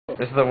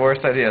This is the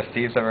worst idea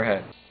Steve's ever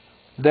had.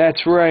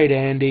 That's right,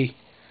 Andy.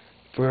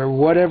 For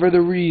whatever the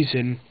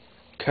reason,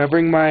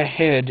 covering my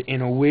head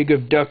in a wig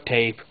of duct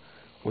tape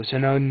was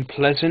an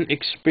unpleasant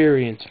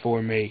experience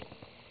for me.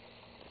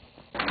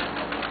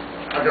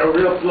 I go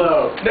real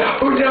slow.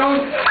 No,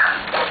 don't!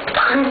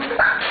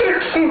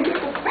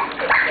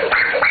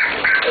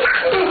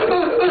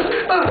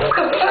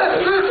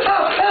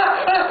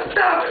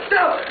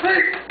 Stop,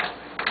 please!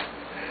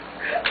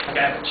 I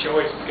got a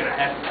choice, it's gonna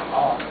have to come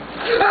off.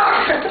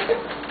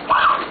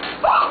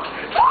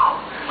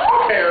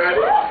 Okay,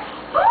 ready?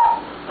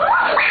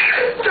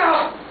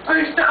 Stop!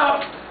 Please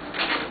stop!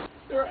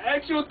 There are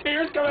actual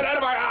tears coming out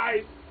of my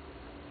eyes.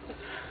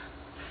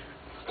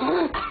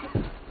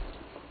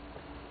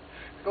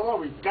 Come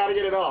on, we gotta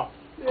get it off.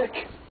 I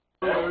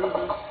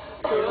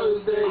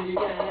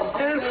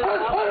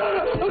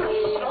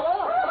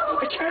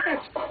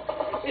can't!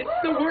 It's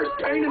the worst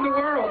pain in the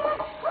world!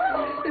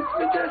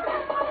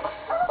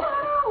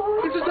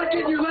 It's just like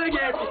getting your leg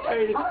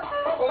amputated,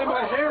 only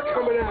my hair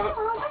coming out.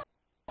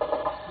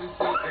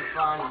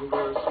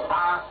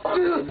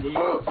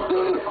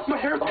 My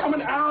hair's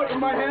coming out in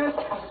my head.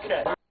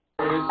 Okay.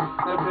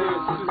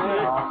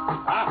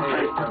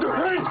 The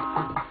rain!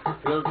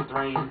 Look at the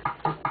rain.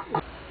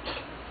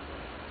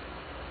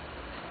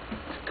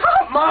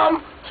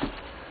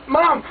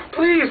 Mom,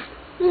 please!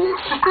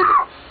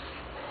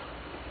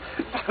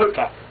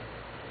 Okay.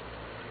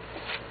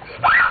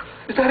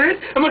 Is that it?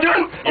 Am I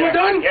done? Am I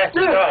done? Yes,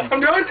 you're done.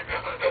 I'm done?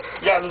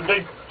 Yeah, there's a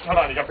big, hold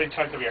on, you got big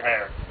chunks of your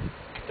hair.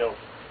 Still,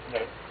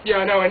 Yeah,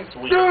 I know, and...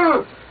 Sweet.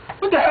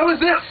 What the hell is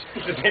this?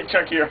 It's a big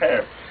chunk of your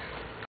hair.